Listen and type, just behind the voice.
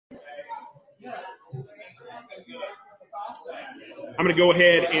I'm going to go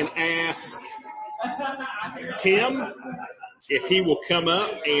ahead and ask Tim if he will come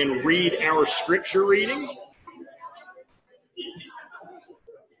up and read our scripture reading.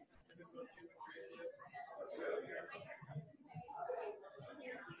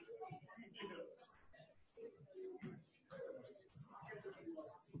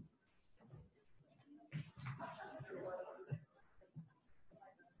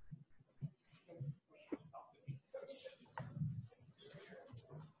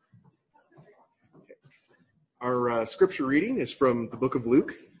 Our scripture reading is from the book of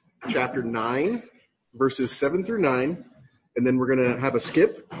Luke, chapter 9, verses 7 through 9, and then we're going to have a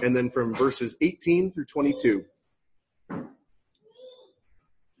skip, and then from verses 18 through 22.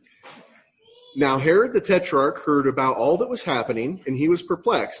 Now Herod the Tetrarch heard about all that was happening, and he was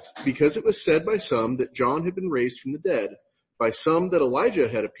perplexed, because it was said by some that John had been raised from the dead, by some that Elijah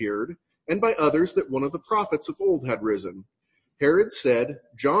had appeared, and by others that one of the prophets of old had risen. Herod said,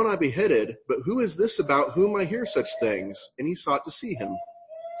 John I beheaded, but who is this about whom I hear such things? And he sought to see him.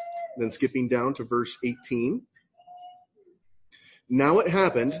 Then skipping down to verse 18. Now it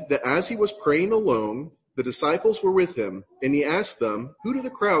happened that as he was praying alone, the disciples were with him, and he asked them, who do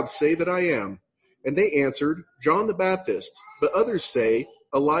the crowds say that I am? And they answered, John the Baptist, but others say,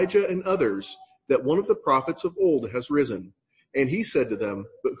 Elijah, and others, that one of the prophets of old has risen. And he said to them,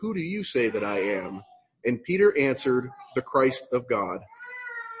 but who do you say that I am? And Peter answered, the Christ of God.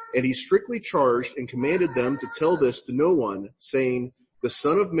 And he strictly charged and commanded them to tell this to no one, saying, the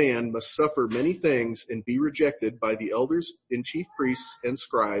Son of Man must suffer many things and be rejected by the elders and chief priests and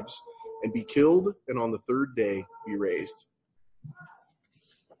scribes, and be killed, and on the third day be raised.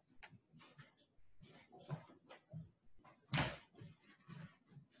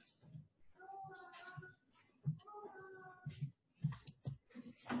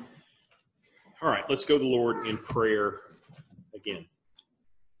 All right, let's go to the Lord in prayer again.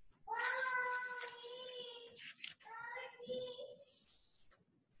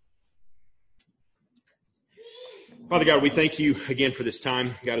 Father God, we thank you again for this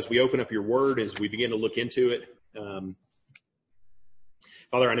time. God, as we open up your word, as we begin to look into it,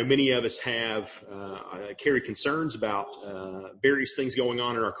 Father, I know many of us have carry concerns about various things going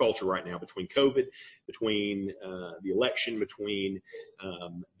on in our culture right now, between COVID, between the election, between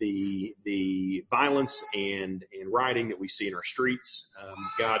the violence and rioting that we see in our streets.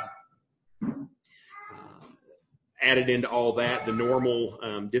 God, added into all that the normal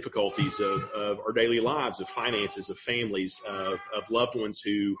difficulties of our daily lives, of finances, of families, of loved ones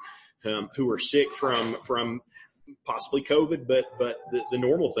who are sick from possibly COVID, but the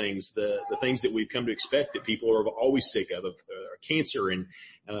normal things, the things that we've come to expect that people are always sick of cancer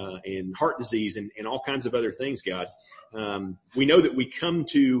and heart disease and all kinds of other things, God. We know that we come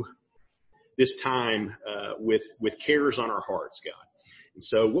to this time with cares on our hearts, God. And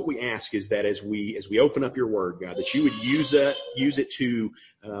so what we ask is that as we open up your word, God, that you would use it to,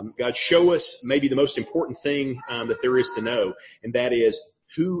 God, show us maybe the most important thing that there is to know, and that is,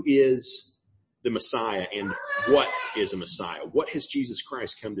 who is the Messiah and what is a Messiah? What has Jesus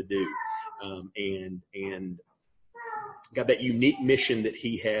Christ come to do? And God, that unique mission that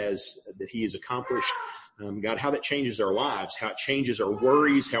he has accomplished, God, how that changes our lives, how it changes our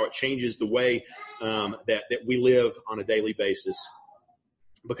worries, how it changes the way that we live on a daily basis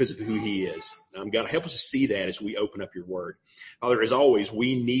because of who he is. God, help us to see that as we open up your word. Father, as always,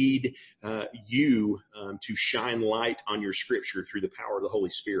 we need you to shine light on your scripture through the power of the Holy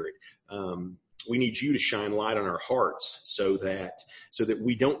Spirit. We need you to shine light on our hearts so that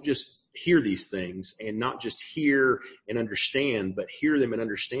we don't just hear these things and not just hear and understand, but hear them and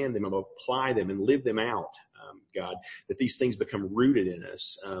understand them and apply them and live them out. God, that these things become rooted in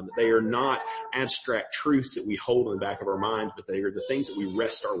us. They are not abstract truths that we hold in the back of our minds, but they are the things that we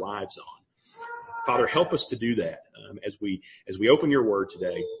rest our lives on. Father, help us to do that as we open your word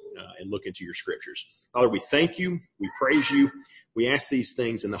today and look into your scriptures. Father, we thank you. We praise you. We ask these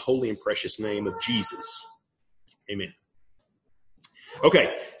things in the holy and precious name of Jesus. Amen.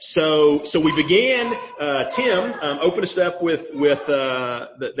 Okay, so we began, Tim opened us up with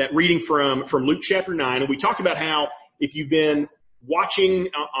that reading from Luke chapter 9, and we talked about how if you've been watching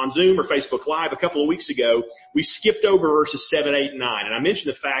on Zoom or Facebook Live a couple of weeks ago, we skipped over verses 7, 8, and 9, and I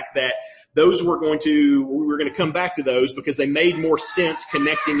mentioned the fact that we were going to come back to those because they made more sense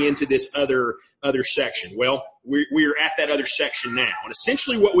connecting into this other section. Well, we're at that other section now, and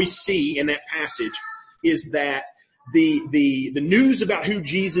essentially what we see in that passage is that the news about who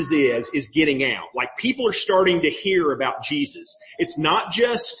Jesus is getting out. Like, people are starting to hear about Jesus. It's not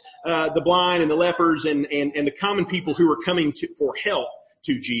just the blind and the lepers and the common people who are coming for help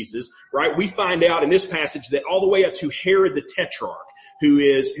to Jesus, right? We find out in this passage that all the way up to Herod the Tetrarch, who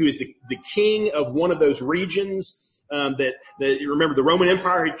is the king of one of those regions, that you remember the Roman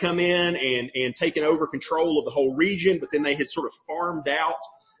Empire had come in and taken over control of the whole region, but then they had sort of farmed out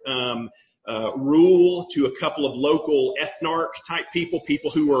rule to a couple of local ethnarch type people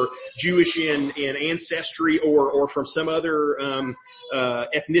who were Jewish in ancestry or from some other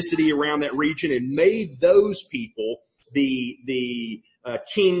ethnicity around that region, and made those people the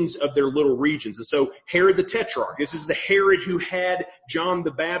kings of their little regions. And so Herod the Tetrarch, this is the Herod who had John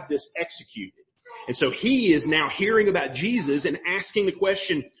the Baptist executed. And so he is now hearing about Jesus and asking the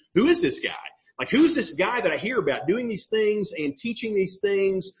question, who is this guy? Like, who's this guy that I hear about doing these things and teaching these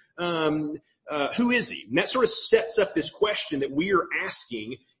things? Who is he? And that sort of sets up this question that we are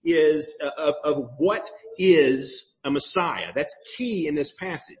asking is of what is a Messiah? That's key in this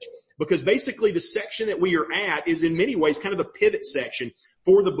passage, because basically the section that we are at is in many ways kind of a pivot section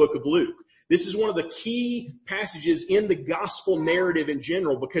for the book of Luke. This is one of the key passages in the gospel narrative in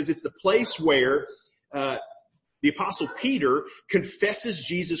general, because it's the place where the apostle Peter confesses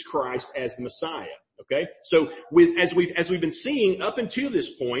Jesus Christ as the Messiah. Okay? So as we've been seeing up until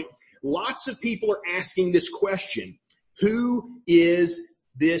this point, lots of people are asking this question: who is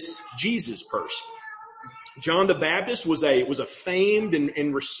this Jesus person? John the Baptist was a famed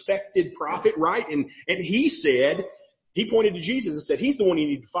and respected prophet, right? And he pointed to Jesus and said, he's the one you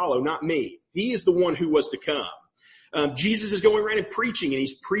need to follow, not me. He is the one who was to come. Jesus is going around and preaching, and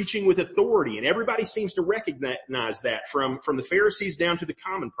he's preaching with authority, and everybody seems to recognize that from the Pharisees down to the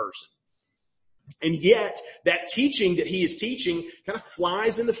common person. And yet, that teaching that he is teaching kind of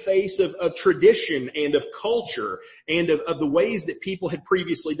flies in the face of tradition and of culture and of the ways that people had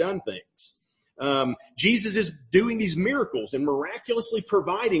previously done things. Jesus is doing these miracles and miraculously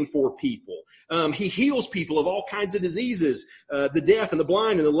providing for people. He heals people of all kinds of diseases, the deaf and the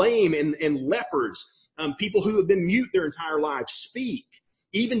blind and the lame and lepers. People who have been mute their entire lives speak.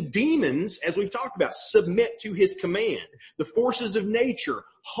 Even demons, as we've talked about, submit to his command. The forces of nature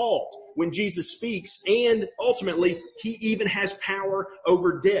halt when Jesus speaks, and ultimately, he even has power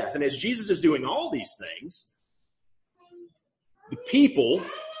over death. And as Jesus is doing all these things, the people,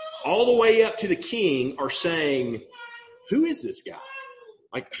 all the way up to the king, are saying, who is this guy?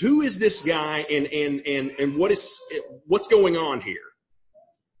 Like, who is this guy, and what's going on here?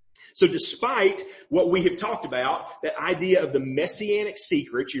 So despite what we have talked about, that idea of the messianic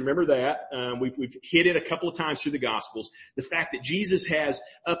secret, you remember that, we've hit it a couple of times through the Gospels, the fact that Jesus has,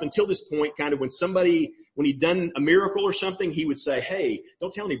 up until this point, kind of when he'd done a miracle or something, he would say, hey,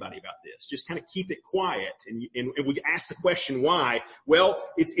 don't tell anybody about this. Just kind of keep it quiet. And we ask the question why. Well,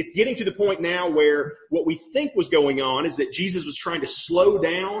 it's getting to the point now where what we think was going on is that Jesus was trying to slow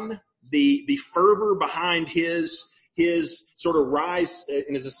down the fervor behind his sort of rise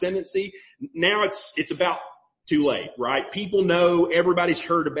in his ascendancy. Now it's about too late, right? People know, everybody's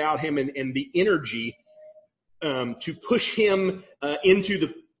heard about him, and the energy to push him into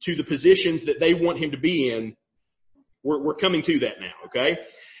the positions that they want him to be in, we're coming to that now, okay?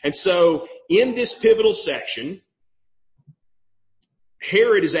 And so in this pivotal section,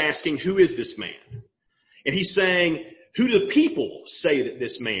 Herod is asking, who is this man? And he's saying, who do the people say that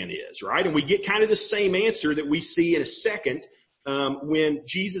this man is, right? And we get kind of the same answer that we see in a second when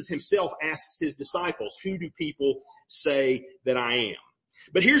Jesus himself asks his disciples, who do people say that I am?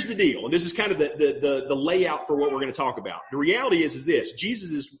 But here's the deal, and this is kind of the layout for what we're going to talk about. The reality is this: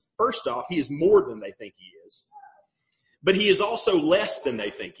 Jesus is, first off, he is more than they think he is, but he is also less than they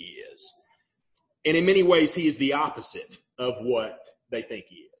think he is. And in many ways, he is the opposite of what they think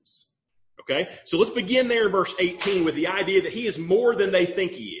he is. Okay? So let's begin there in verse 18 with the idea that he is more than they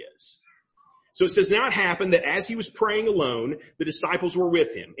think he is. So it says, now it happened that as he was praying alone, the disciples were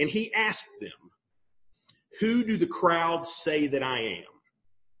with him, and he asked them, who do the crowd say that I am?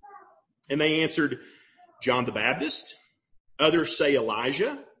 And they answered, John the Baptist. Others say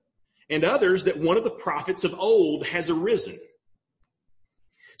Elijah, and others that one of the prophets of old has arisen.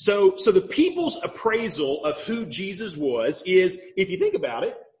 So the people's appraisal of who Jesus was is, if you think about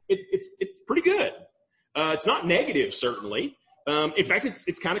it, it's pretty good. It's not negative, certainly. In fact,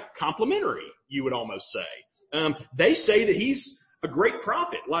 it's kind of complimentary, you would almost say. They say that he's a great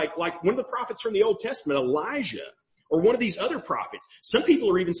prophet, like one of the prophets from the Old Testament, Elijah, or one of these other prophets. Some people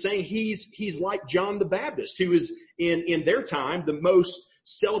are even saying he's like John the Baptist, who is in their time the most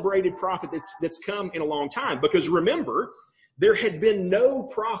celebrated prophet that's come in a long time. Because remember, there had been no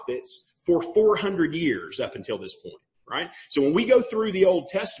prophets for 400 years up until this point. Right? So when we go through the Old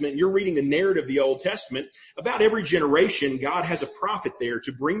Testament, you're reading the narrative of the Old Testament, about every generation, God has a prophet there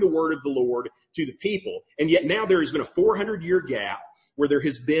to bring the word of the Lord to the people. And yet now there has been a 400-year gap where there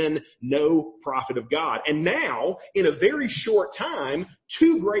has been no prophet of God. And now, in a very short time,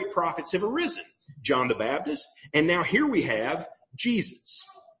 two great prophets have arisen, John the Baptist, and now here we have Jesus.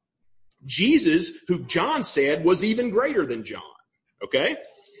 Jesus, who John said was even greater than John. Okay?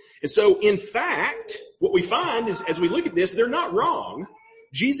 And so, in fact, what we find is, as we look at this, they're not wrong.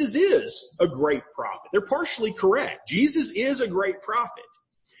 Jesus is a great prophet. They're partially correct. Jesus is a great prophet.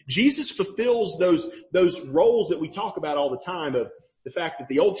 Jesus fulfills those roles that we talk about all the time, of the fact that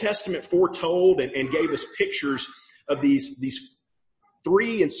the Old Testament foretold and gave us pictures of these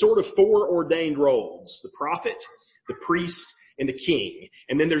three and sort of four ordained roles: the prophet, the priest, and the king.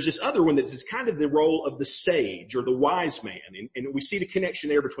 And then there's this other one that's kind of the role of the sage or the wise man. And we see the connection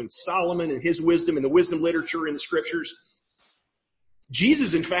there between Solomon and his wisdom and the wisdom literature in the scriptures.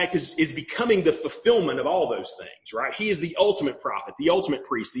 Jesus, in fact, is becoming the fulfillment of all those things, right? He is the ultimate prophet, the ultimate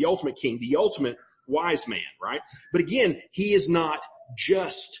priest, the ultimate king, the ultimate wise man, right? But again, he is not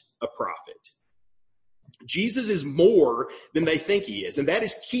just a prophet. Jesus is more than they think he is. And that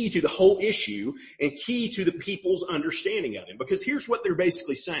is key to the whole issue and key to the people's understanding of him. Because here's what they're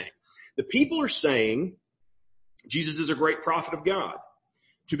basically saying. The people are saying Jesus is a great prophet of God,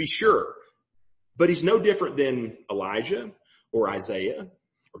 to be sure. But he's no different than Elijah or Isaiah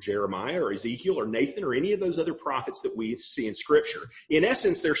or Jeremiah or Ezekiel or Nathan or any of those other prophets that we see in Scripture. In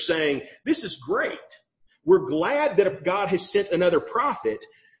essence, they're saying, this is great. We're glad that God has sent another prophet,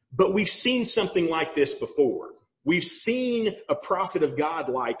 but we've seen something like this before. We've seen a prophet of God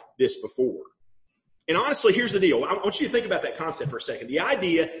like this before. And honestly, here's the deal. I want you to think about that concept for a second. The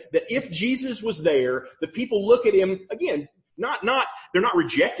idea that if Jesus was there, the people look at him, again, they're not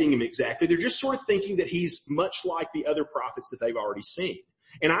rejecting him exactly. They're just sort of thinking that he's much like the other prophets that they've already seen.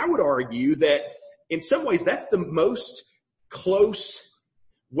 And I would argue that in some ways that's the most close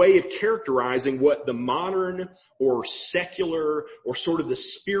way of characterizing what the modern or secular or sort of the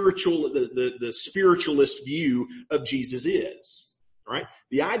spiritualist view of Jesus is. Right?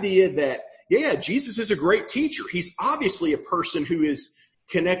 The idea that, yeah, Jesus is a great teacher. He's obviously a person who is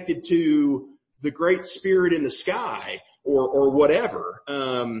connected to the great spirit in the sky or whatever.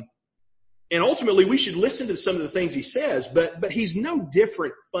 And ultimately we should listen to some of the things he says, but he's no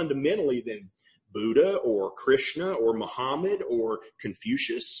different fundamentally than Buddha or Krishna or Muhammad or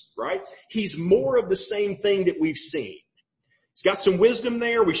Confucius, right? He's more of the same thing that we've seen. He's got some wisdom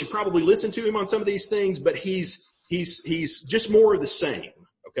there. We should probably listen to him on some of these things, but he's just more of the same,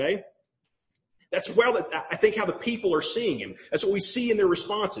 okay? That's I think how the people are seeing him. That's what we see in their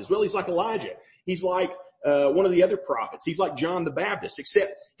responses. Well, he's like Elijah. He's like one of the other prophets. He's like John the Baptist.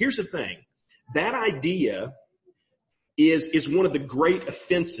 Except, here's the thing. That idea is one of the great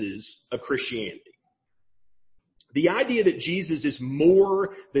offenses of Christianity. The idea that Jesus is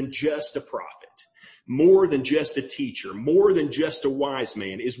more than just a prophet, more than just a teacher, more than just a wise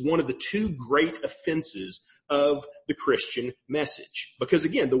man is one of the two great offenses of the Christian message. Because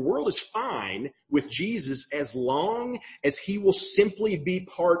again, the world is fine with Jesus as long as he will simply be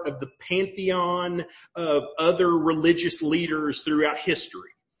part of the pantheon of other religious leaders throughout history.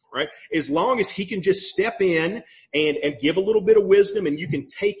 Right? As long as he can just step in and give a little bit of wisdom and you can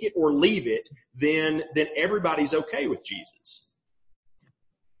take it or leave it, then everybody's okay with Jesus.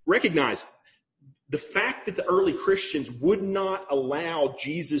 Recognize the fact that the early Christians would not allow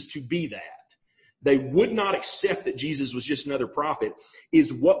Jesus to be that. They would not accept that Jesus was just another prophet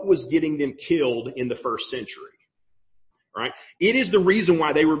is what was getting them killed in the first century. Right? It is the reason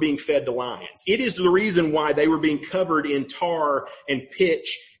why they were being fed to lions. It is the reason why they were being covered in tar and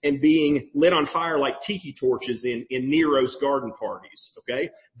pitch and being lit on fire like tiki torches in Nero's garden parties. Okay?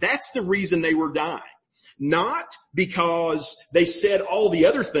 That's the reason they were dying. Not because they said all the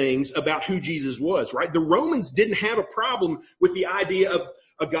other things about who Jesus was, right? The Romans didn't have a problem with the idea of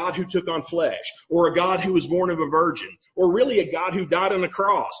a God who took on flesh, or a God who was born of a virgin, or really a God who died on a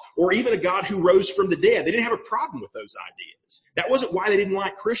cross, or even a God who rose from the dead. They didn't have a problem with those ideas. That wasn't why they didn't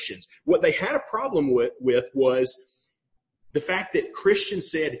like Christians. What they had a problem with was the fact that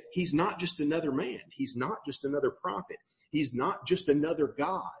Christians said, he's not just another man. He's not just another prophet. He's not just another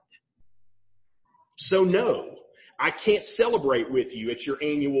God. So no, I can't celebrate with you at your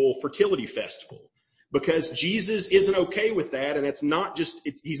annual fertility festival because Jesus isn't okay with that. And he's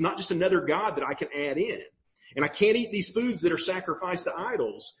not just another God that I can add in. And I can't eat these foods that are sacrificed to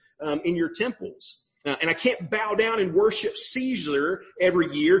idols, in your temples. And I can't bow down and worship Caesar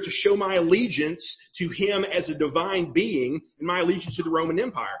every year to show my allegiance to him as a divine being and my allegiance to the Roman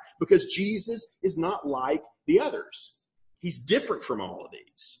Empire because Jesus is not like the others. He's different from all of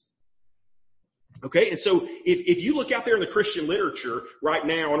these. Okay, and so if you look out there in the Christian literature right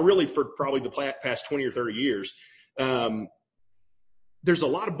now, and really for probably the past 20 or 30 years, there's a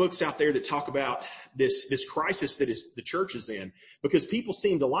lot of books out there that talk about this crisis that is the church is in, because people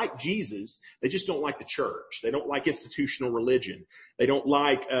seem to like Jesus. They just don't like the church. They don't like institutional religion. They don't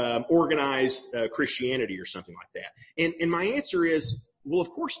like organized Christianity or something like that. And my answer is, well, of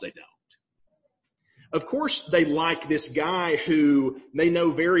course they don't. Of course they like this guy who they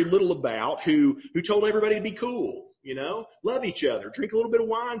know very little about, who told everybody to be cool, love each other, drink a little bit of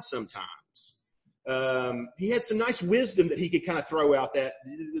wine sometimes. He had some nice wisdom that he could kind of throw out, that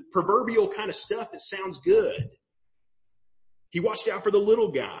proverbial kind of stuff that sounds good. He watched out for the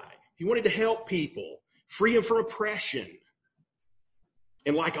little guy. He wanted to help people, free them from oppression.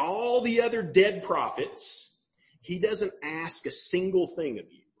 And like all the other dead prophets, he doesn't ask a single thing of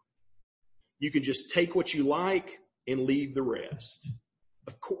you. You can just take what you like and leave the rest.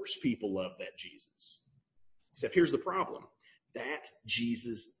 Of course people love that Jesus. Except here's the problem. That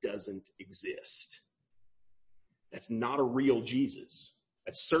Jesus doesn't exist. That's not a real Jesus.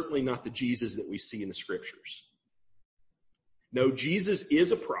 That's certainly not the Jesus that we see in the scriptures. No, Jesus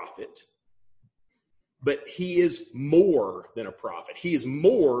is a prophet, but he is more than a prophet. He is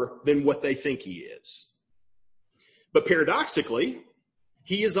more than what they think he is. But paradoxically,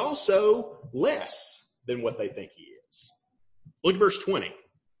 he is also less than what they think he is. Look at verse 20.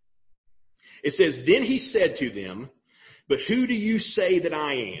 It says, "Then he said to them, 'But who do you say that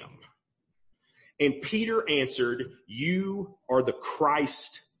I am?' And Peter answered, 'You are the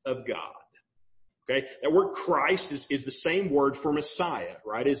Christ of God.'" Okay. That word Christ is the same word for Messiah,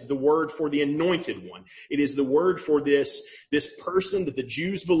 right? It's the word for the anointed one. It is the word for this person that the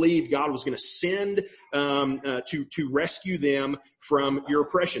Jews believed God was going to send, to rescue them from your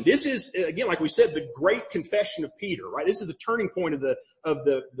oppression. This is, again, like we said, the great confession of Peter, right? This is the turning point of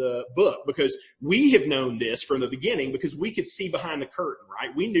the book, because we have known this from the beginning because we could see behind the curtain,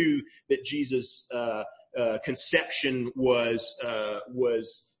 right? We knew that Jesus, conception was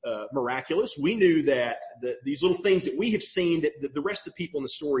miraculous. We knew that these little things that we have seen that the rest of the people in the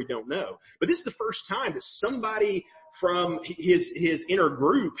story don't know. But this is the first time that somebody from his inner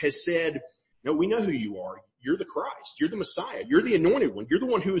group has said, "No, we know who you are. You're the Christ. You're the Messiah. You're the anointed one. You're the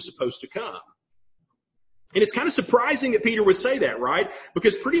one who is supposed to come." And it's kind of surprising that Peter would say that, right?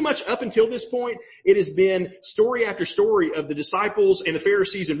 Because pretty much up until this point, it has been story after story of the disciples and the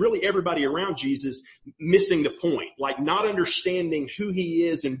Pharisees and really everybody around Jesus missing the point, like not understanding who he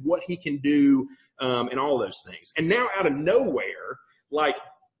is and what he can do, and all those things. And now out of nowhere, like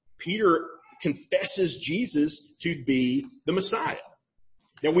Peter confesses Jesus to be the Messiah.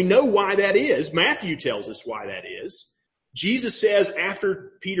 Now we know why that is. Matthew tells us why that is. Jesus says,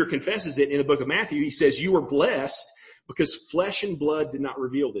 after Peter confesses it in the book of Matthew, he says, "You are blessed because flesh and blood did not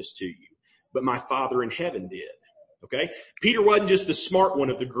reveal this to you, but my Father in heaven did." Okay? Peter wasn't just the smart one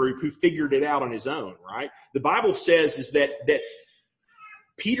of the group who figured it out on his own, right? The Bible says is that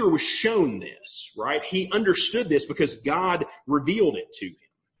Peter was shown this, right? He understood this because God revealed it to him.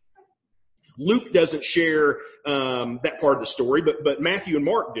 Luke doesn't share that part of the story, but Matthew and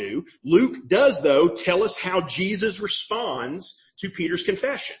Mark do. Luke does, though, tell us how Jesus responds to Peter's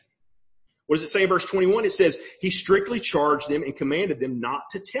confession. What does it say in verse 21? It says, "He strictly charged them and commanded them not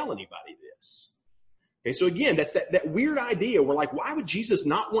to tell anybody this." Okay, so again, that's that weird idea where, like, why would Jesus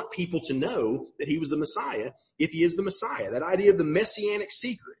not want people to know that he was the Messiah if he is the Messiah? That idea of the messianic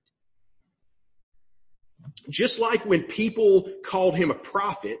secret. Just like when people called him a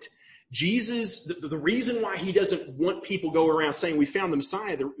prophet, Jesus, the reason why he doesn't want people go around saying we found the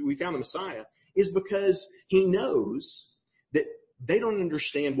Messiah is because he knows that they don't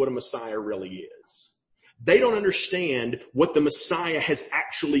understand what a Messiah really is. They don't understand what the Messiah has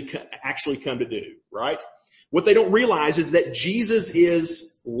actually come to do, right? What they don't realize is that Jesus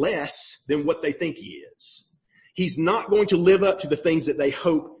is less than what they think he is. He's not going to live up to the things that they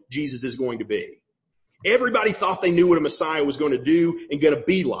hope Jesus is going to be. Everybody thought they knew what a Messiah was going to do and going to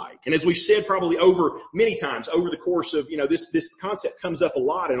be like. And as we've said probably many times over the course of, this concept comes up a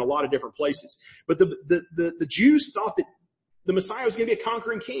lot in a lot of different places. But the Jews thought that the Messiah was going to be a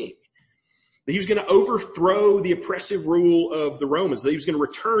conquering king. That he was going to overthrow the oppressive rule of the Romans. That he was going to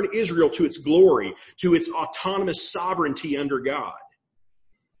return Israel to its glory, to its autonomous sovereignty under God.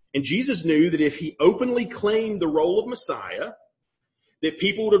 And Jesus knew that if he openly claimed the role of Messiah, that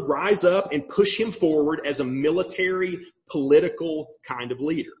people would rise up and push him forward as a military, political kind of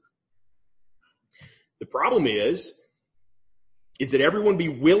leader. The problem is that everyone be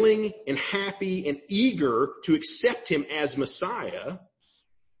willing and happy and eager to accept him as Messiah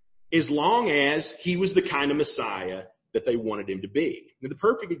as long as he was the kind of Messiah that they wanted him to be. Now, the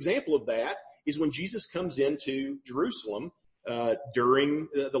perfect example of that is when Jesus comes into Jerusalem during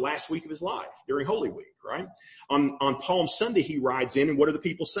the last week of his life, during Holy Week, right? On Palm Sunday, he rides in, and what are the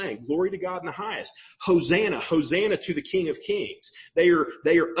people saying? Glory to God in the highest. Hosanna, Hosanna to the King of Kings. They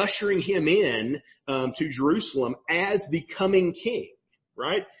are ushering him in to Jerusalem as the coming king,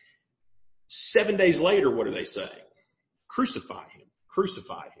 right? 7 days later, what are they saying? Crucify him.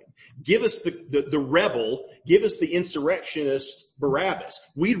 Crucify him. Give us the rebel. Give us the insurrectionist Barabbas.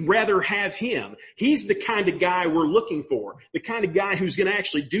 We'd rather have him. He's the kind of guy we're looking for. The kind of guy who's going to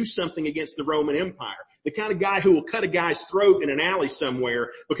actually do something against the Roman Empire. The kind of guy who will cut a guy's throat in an alley somewhere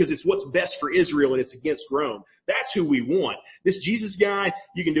because it's what's best for Israel and it's against Rome. That's who we want. This Jesus guy,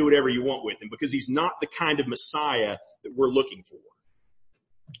 you can do whatever you want with him because he's not the kind of Messiah that we're looking for.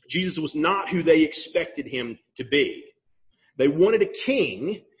 Jesus was not who they expected him to be. They wanted a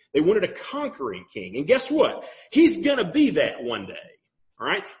king. They wanted a conquering king. And guess what? He's going to be that one day. All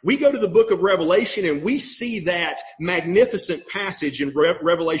right. We go to the book of Revelation and we see that magnificent passage in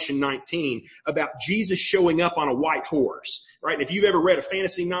Revelation 19 about Jesus showing up on a white horse. Right. And if you've ever read a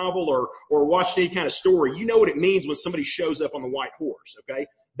fantasy novel or watched any kind of story, you know what it means when somebody shows up on the white horse. Okay.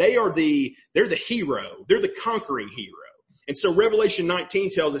 They're the hero. They're the conquering hero. And so Revelation 19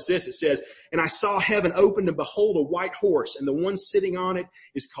 tells us this. It says, and I saw heaven opened and behold a white horse, and the one sitting on it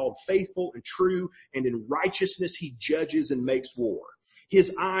is called Faithful and True, and in righteousness he judges and makes war.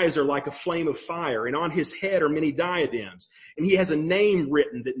 His eyes are like a flame of fire, and on his head are many diadems, and he has a name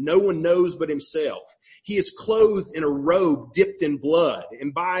written that no one knows but himself. He is clothed in a robe dipped in blood,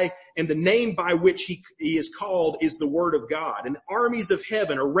 and the name by which he is called is the Word of God. And armies of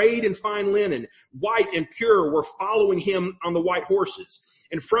heaven, arrayed in fine linen, white and pure, were following him on the white horses.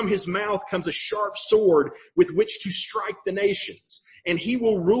 And from his mouth comes a sharp sword with which to strike the nations. And he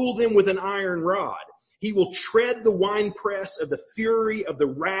will rule them with an iron rod. He will tread the winepress of the fury of the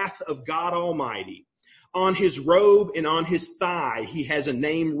wrath of God Almighty. On his robe and on his thigh he has a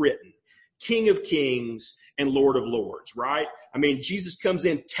name written, King of Kings and Lord of Lords, right? I mean, Jesus comes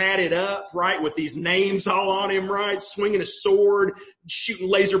in tatted up, right, with these names all on him, right, swinging a sword, shooting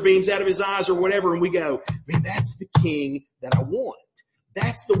laser beams out of his eyes or whatever, and we go, man, that's the king that I want.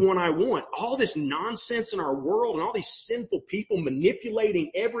 That's the one I want. All this nonsense in our world and all these sinful people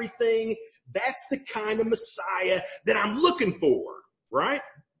manipulating everything, that's the kind of Messiah that I'm looking for, right?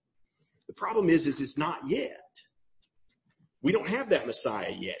 The problem is it's not yet. We don't have that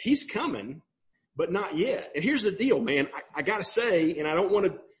Messiah yet. He's coming, but not yet. And here's the deal, man. I gotta say, and I don't want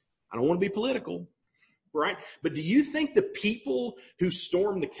to be political, right? But do you think the people who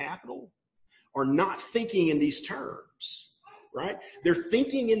stormed the Capitol are not thinking in these terms, right? They're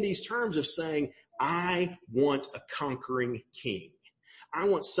thinking in these terms of saying, I want a conquering king. I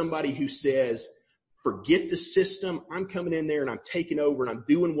want somebody who says, forget the system. I'm coming in there and I'm taking over and I'm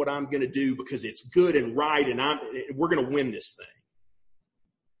doing what I'm going to do because it's good and right and we're going to win this thing.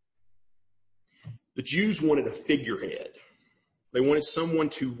 The Jews wanted a figurehead. They wanted someone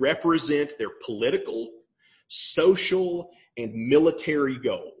to represent their political, social, and military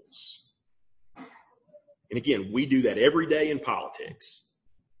goals. And again, we do that every day in politics.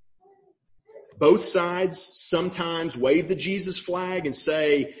 Both sides sometimes wave the Jesus flag and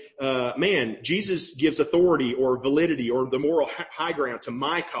say, man, Jesus gives authority or validity or the moral high ground to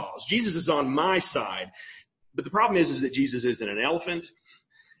my cause. Jesus is on my side. But the problem is that Jesus isn't an elephant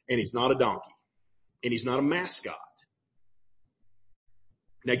and he's not a donkey and he's not a mascot.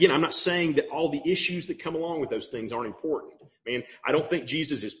 Now again, I'm not saying that all the issues that come along with those things aren't important. Man, I don't think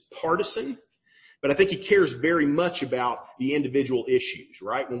Jesus is partisan. But I think he cares very much about the individual issues,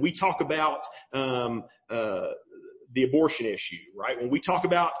 right? When we talk about the abortion issue, right? When we talk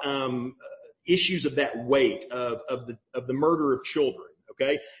about issues of that weight of the murder of children,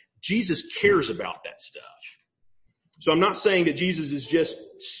 okay? Jesus cares about that stuff. So I'm not saying that Jesus is just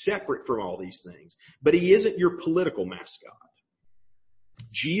separate from all these things, but he isn't your political mascot.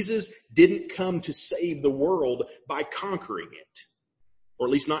 Jesus didn't come to save the world by conquering it, or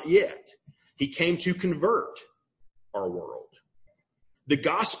at least not yet. He came to convert our world. The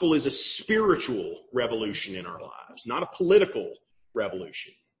gospel is a spiritual revolution in our lives, not a political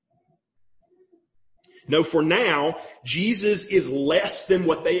revolution. No, for now, Jesus is less than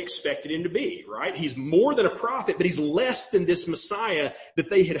what they expected him to be, right? He's more than a prophet, but he's less than this Messiah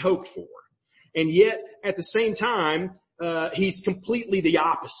that they had hoped for. And yet, at the same time, he's completely the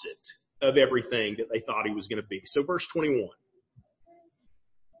opposite of everything that they thought he was going to be. So verse 21.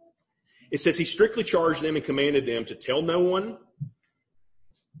 It says he strictly charged them and commanded them to tell no one,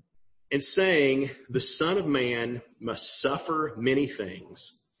 and saying, the Son of Man must suffer many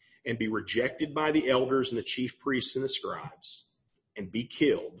things and be rejected by the elders and the chief priests and the scribes and be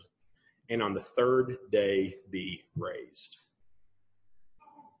killed and on the third day be raised.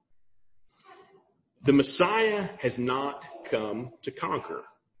 The Messiah has not come to conquer.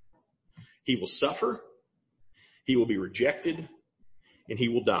 He will suffer, he will be rejected, and he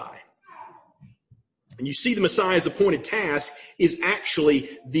will die. And you see the Messiah's appointed task is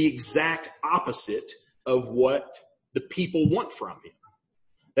actually the exact opposite of what the people want from him.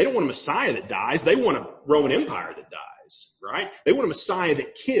 They don't want a Messiah that dies. They want a Roman Empire that dies, right? They want a Messiah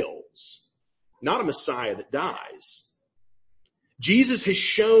that kills, not a Messiah that dies. Jesus has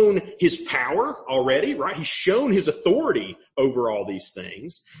shown his power already, right? He's shown his authority over all these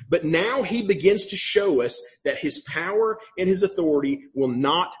things. But now he begins to show us that his power and his authority will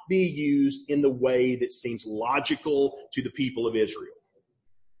not be used in the way that seems logical to the people of Israel.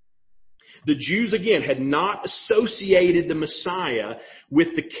 The Jews, again, had not associated the Messiah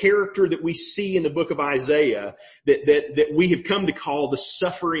with the character that we see in the book of Isaiah that we have come to call the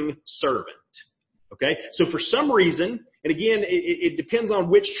suffering servant. Okay? So for some reason, and again, it depends on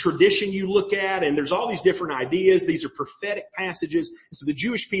which tradition you look at, and there's all these different ideas. These are prophetic passages. So the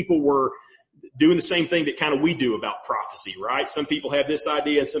Jewish people were doing the same thing that kind of we do about prophecy, right? Some people have this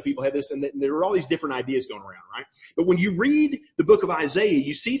idea and some people have this, and there are all these different ideas going around, right? But when you read the book of Isaiah,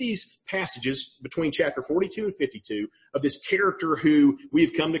 you see these passages between chapter 42 and 52 of this character who we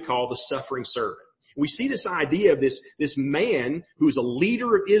have come to call the suffering servant. We see this idea of this man who is a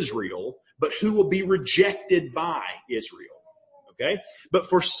leader of Israel, but who will be rejected by Israel. Okay? But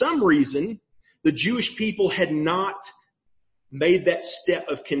for some reason, the Jewish people had not made that step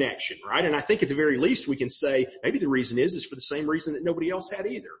of connection, right? And I think at the very least we can say maybe the reason is for the same reason that nobody else had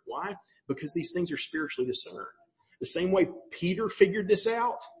either. Why? Because these things are spiritually discerned. The same way Peter figured this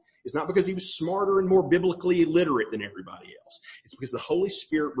out is not because he was smarter and more biblically literate than everybody else. It's because the Holy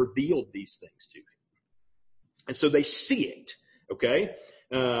Spirit revealed these things to him. And so they see it, okay?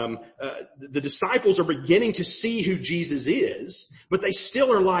 The disciples are beginning to see who Jesus is, but they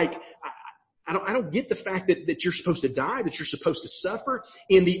still are like, I don't get the fact that you're supposed to die, that you're supposed to suffer.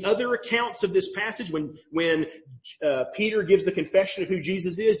 In the other accounts of this passage, when Peter gives the confession of who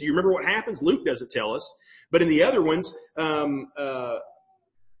Jesus is, do you remember what happens? Luke doesn't tell us. But in the other ones,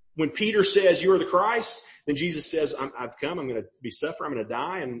 when Peter says, "You are the Christ," then Jesus says, I've come, I'm going to be suffer, I'm going to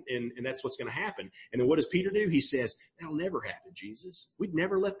die, and that's what's going to happen. And then what does Peter do? He says, "That'll never happen, Jesus. We'd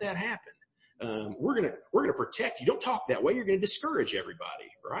never let that happen. We're going to protect you. Don't talk that way. You're going to discourage everybody,"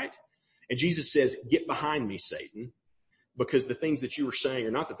 right? And Jesus says, "Get behind me, Satan, because the things that you were saying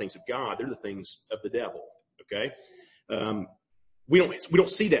are not the things of God. They're the things of the devil." Okay? We don't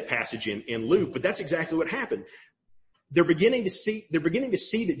see that passage in Luke, but that's exactly what happened. They're beginning to see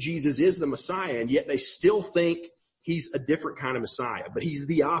that Jesus is the Messiah, and yet they still think he's a different kind of Messiah, but he's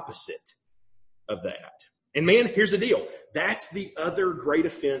the opposite of that. And man, here's the deal. That's the other great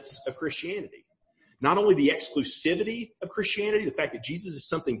offense of Christianity. Not only the exclusivity of Christianity, the fact that Jesus is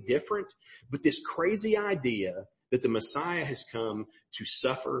something different, but this crazy idea that the Messiah has come to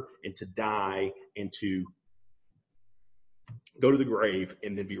suffer and to die and to go to the grave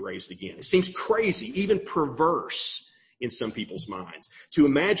and then be raised again. It seems crazy, even perverse in some people's minds, to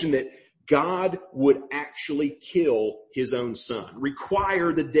imagine that God would actually kill his own son,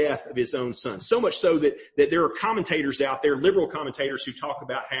 require the death of his own son. So much so that there are commentators out there, liberal commentators, who talk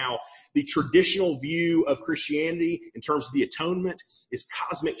about how the traditional view of Christianity in terms of the atonement is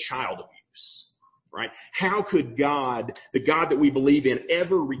cosmic child abuse, right? How could God, the God that we believe in,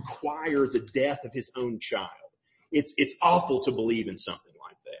 ever require the death of his own child? It's awful to believe in something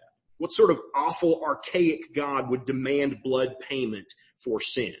like that. What sort of awful, archaic God would demand blood payment for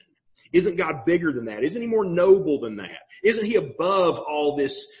sin? Isn't God bigger than that? Isn't he more noble than that? Isn't he above all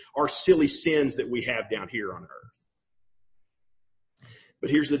this, our silly sins that we have down here on earth? But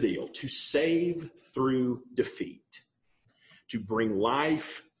here's the deal. To save through defeat, to bring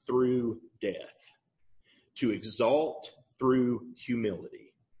life through death, to exalt through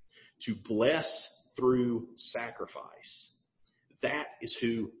humility, to bless through sacrifice. That is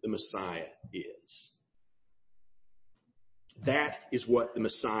who the Messiah is. That is what the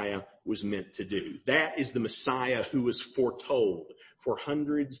Messiah was meant to do. That is the Messiah who was foretold for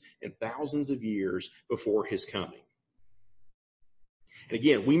hundreds and thousands of years before his coming. And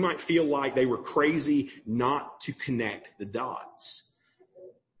again, we might feel like they were crazy not to connect the dots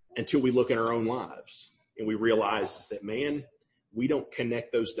until we look at our own lives and we realize that, man, we don't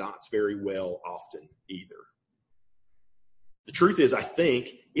connect those dots very well often either. The truth is, I think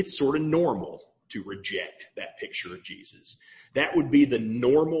it's sort of normal to reject that picture of Jesus. That would be the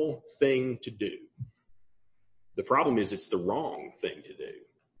normal thing to do. The problem is it's the wrong thing to do.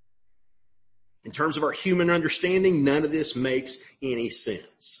 In terms of our human understanding, none of this makes any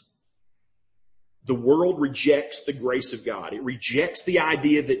sense. The world rejects the grace of God. It rejects the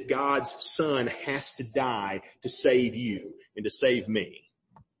idea that God's Son has to die to save you and to save me.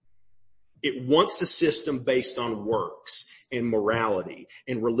 It wants a system based on works and morality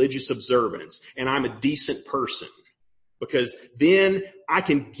and religious observance, and I'm a decent person. Because then I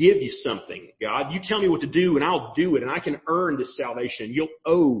can give you something, God. You tell me what to do and I'll do it, and I can earn this salvation. You'll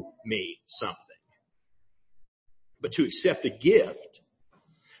owe me something. But to accept a gift,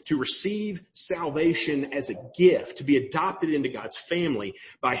 to receive salvation as a gift, to be adopted into God's family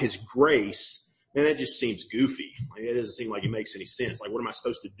by His grace, man, that just seems goofy. Like, it doesn't seem like it makes any sense. Like, what am I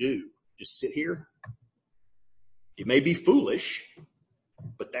supposed to do? Just sit here? It may be foolish,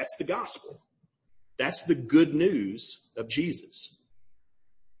 but that's the gospel. That's the good news of Jesus.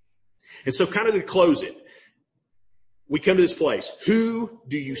 And so kind of to close it, we come to this place. Who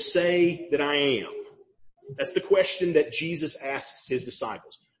do you say that I am? That's the question that Jesus asks His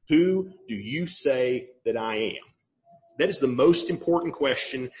disciples. Who do you say that I am? That is the most important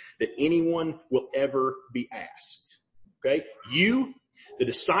question that anyone will ever be asked. Okay? You, the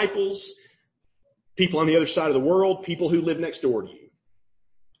disciples, people on the other side of the world, people who live next door to you.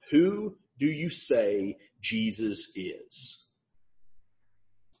 Who do you say Jesus is?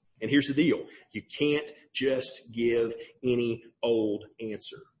 And here's the deal. You can't just give any old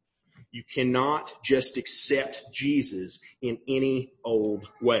answer. You cannot just accept Jesus in any old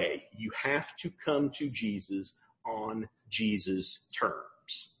way. You have to come to Jesus on Jesus'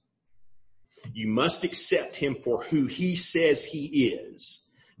 terms. You must accept Him for who He says He is,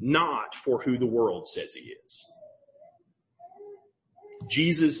 not for who the world says He is.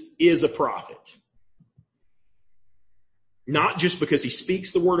 Jesus is a prophet. Not just because He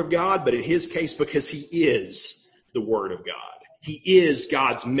speaks the Word of God, but in His case because He is the Word of God. He is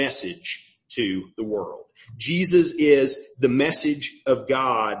God's message to the world. Jesus is the message of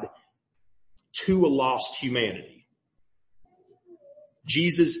God to a lost humanity.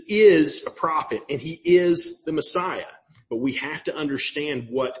 Jesus is a prophet and He is the Messiah, but we have to understand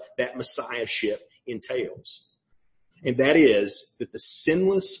what that Messiahship entails. And that is that the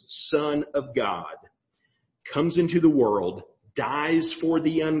sinless Son of God comes into the world, dies for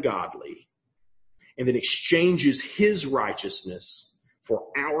the ungodly, and then exchanges His righteousness for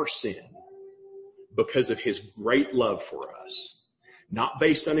our sin because of His great love for us. Not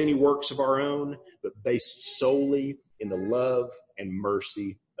based on any works of our own, but based solely in the love and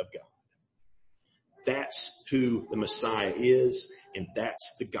mercy of God. That's who the Messiah is, and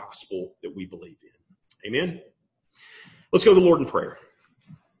that's the gospel that we believe in. Amen? Let's go to the Lord in prayer.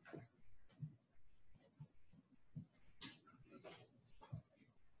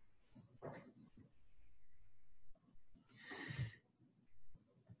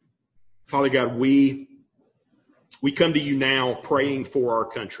 Father God, we come to you now praying for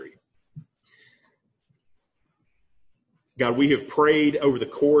our country. God, we have prayed over the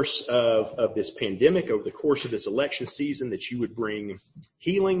course of this pandemic, over the course of this election season, that you would bring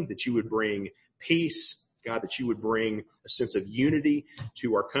healing, that you would bring peace, God, that you would bring a sense of unity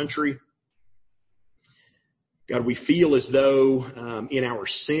to our country. God, we feel as though in our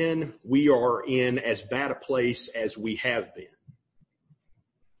sin, we are in as bad a place as we have been.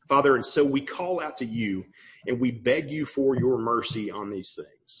 Father, and so we call out to you and we beg you for your mercy on these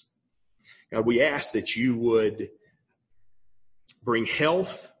things. God, we ask that you would bring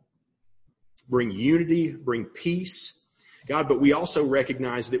health, bring unity, bring peace. God, but we also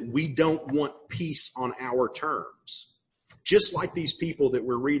recognize that we don't want peace on our terms. Just like these people that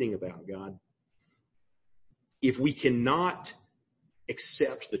we're reading about, God. If we cannot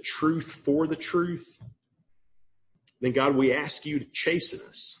accept the truth for the truth, then God, we ask you to chasten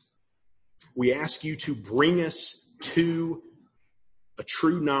us. We ask you to bring us to a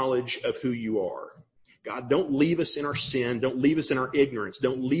true knowledge of who you are. God, don't leave us in our sin. Don't leave us in our ignorance.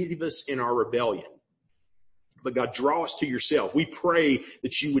 Don't leave us in our rebellion. But God, draw us to yourself. We pray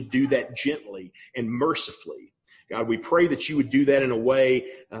that you would do that gently and mercifully. God, we pray that you would do that in a way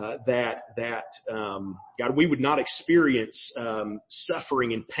that God, we would not experience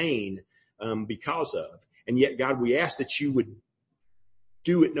suffering and pain because of. And yet, God, we ask that you would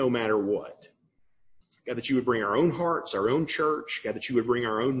do it no matter what. God, that you would bring our own hearts, our own church. God, that you would bring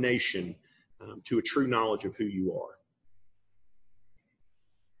our own nation to a true knowledge of who you are.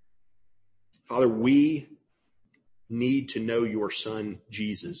 Father, we need to know your Son,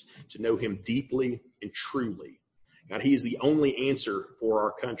 Jesus, to know him deeply and truly. God, he is the only answer for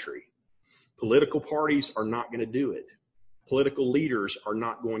our country. Political parties are not going to do it. Political leaders are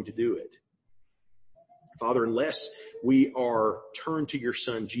not going to do it. Father, unless we are turned to your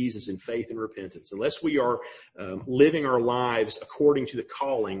Son, Jesus, in faith and repentance, unless we are living our lives according to the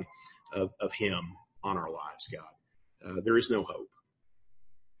calling of Him on our lives, God. There is no hope.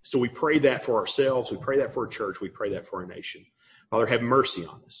 So we pray that for ourselves. We pray that for our church. We pray that for our nation. Father, have mercy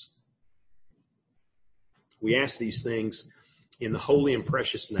on us. We ask these things in the holy and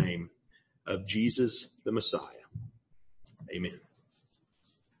precious name of Jesus the Messiah. Amen.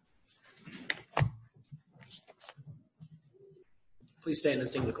 Please stand and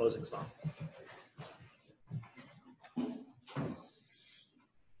sing the closing song.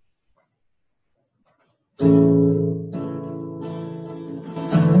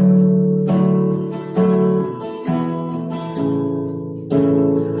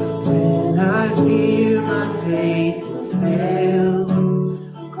 When I fear my faith will fail,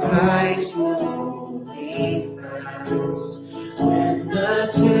 Christ will hold me fast. When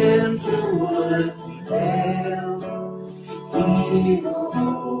the tempter would prevail, He will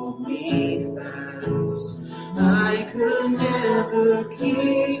hold me fast. I could never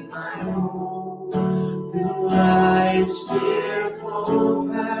keep my hold through life's fearful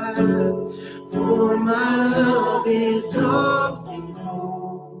path, for my love is often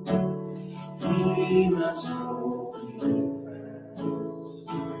cold. He must hold me fast.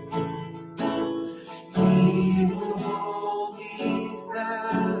 He will hold me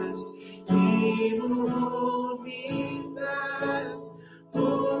fast. He will hold me fast.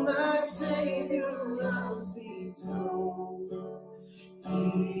 For my Savior loves me so.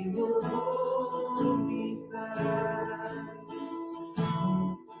 He will hold me fast.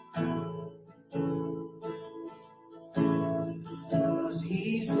 'Cause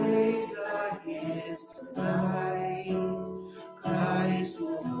He saves are His delight. Christ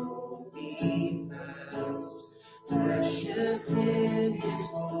will hold me fast. Precious in His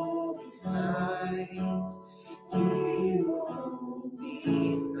holy sight. He will hold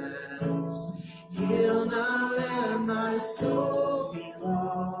me fast. He'll not let my soul be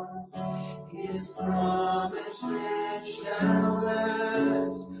lost. His promise it shall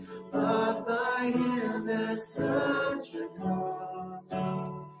last. Bought by Him at such a cost.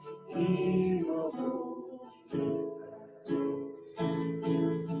 He will hold me fast.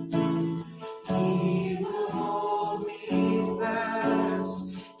 He will hold me fast.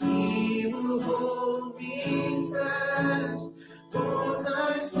 He will hold me fast. For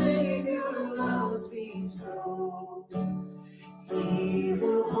my Savior loves me so. He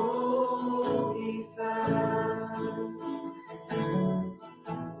will hold me fast.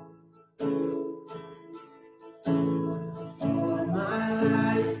 For my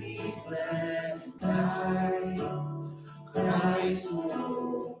life He bled and died. Christ will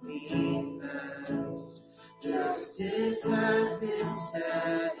hold me fast. Justice has been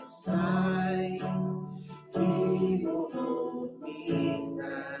satisfied. He will hold me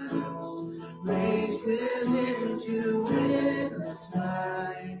fast. Raised with Him to endless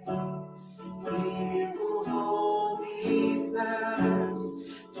life. He will hold me fast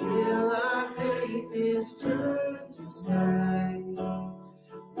till our faith is turned to sight.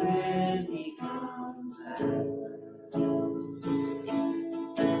 When He comes at last,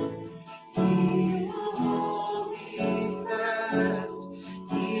 He will hold me fast.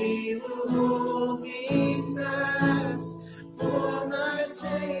 He will hold me fast. For my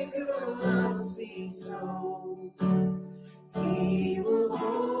Savior loves me so. He will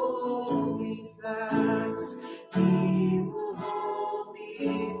hold me fast. He will hold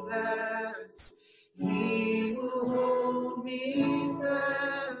me fast. He will hold me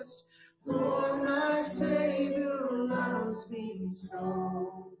fast. For my Savior loves me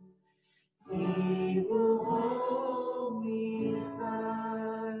so. He will hold me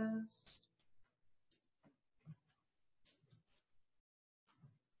fast.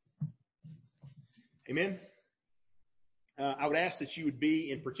 Amen. I would ask that you would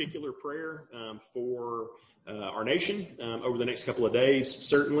be in particular prayer for our nation over the next couple of days,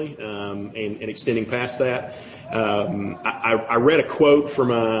 certainly, and extending past that. I read a quote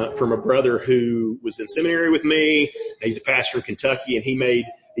from a brother who was in seminary with me. He's a pastor in Kentucky, and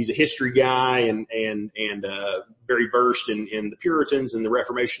he's a history guy and very versed in the Puritans and the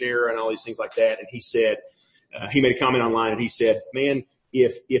Reformation era and all these things like that. And he said, he made a comment online, and he said, "Man,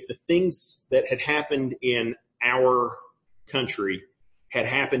 if the things that had happened in our country had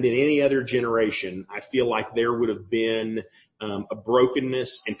happened in any other generation, I feel like there would have been a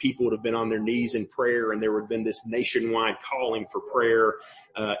brokenness, and people would have been on their knees in prayer, and there would have been this nationwide calling for prayer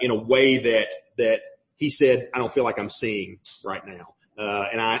in a way that he said, I don't feel like I'm seeing right now."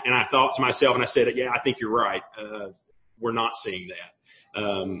 And I thought to myself, and I said, yeah, I think you're right. We're not seeing that.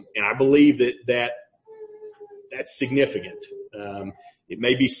 And I believe that's significant. It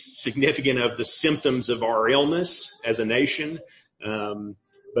may be significant of the symptoms of our illness as a nation.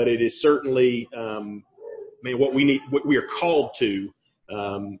 but it is certainly, what we are called to,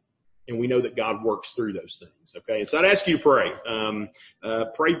 and we know that God works through those things. Okay. And so I'd ask you to pray,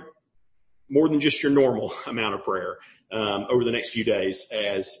 pray more than just your normal amount of prayer, over the next few days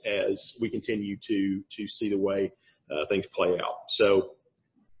as we continue to see the way, things play out. So,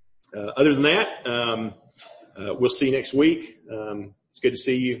 other than that, we'll see you next week. It's good to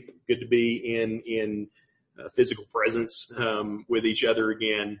see you. Good to be in physical presence, with each other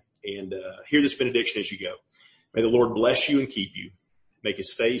again, and, hear this benediction as you go. May the Lord bless you and keep you, make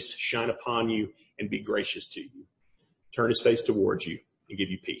his face shine upon you and be gracious to you, turn his face towards you and give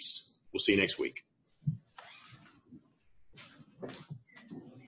you peace. We'll see you next week.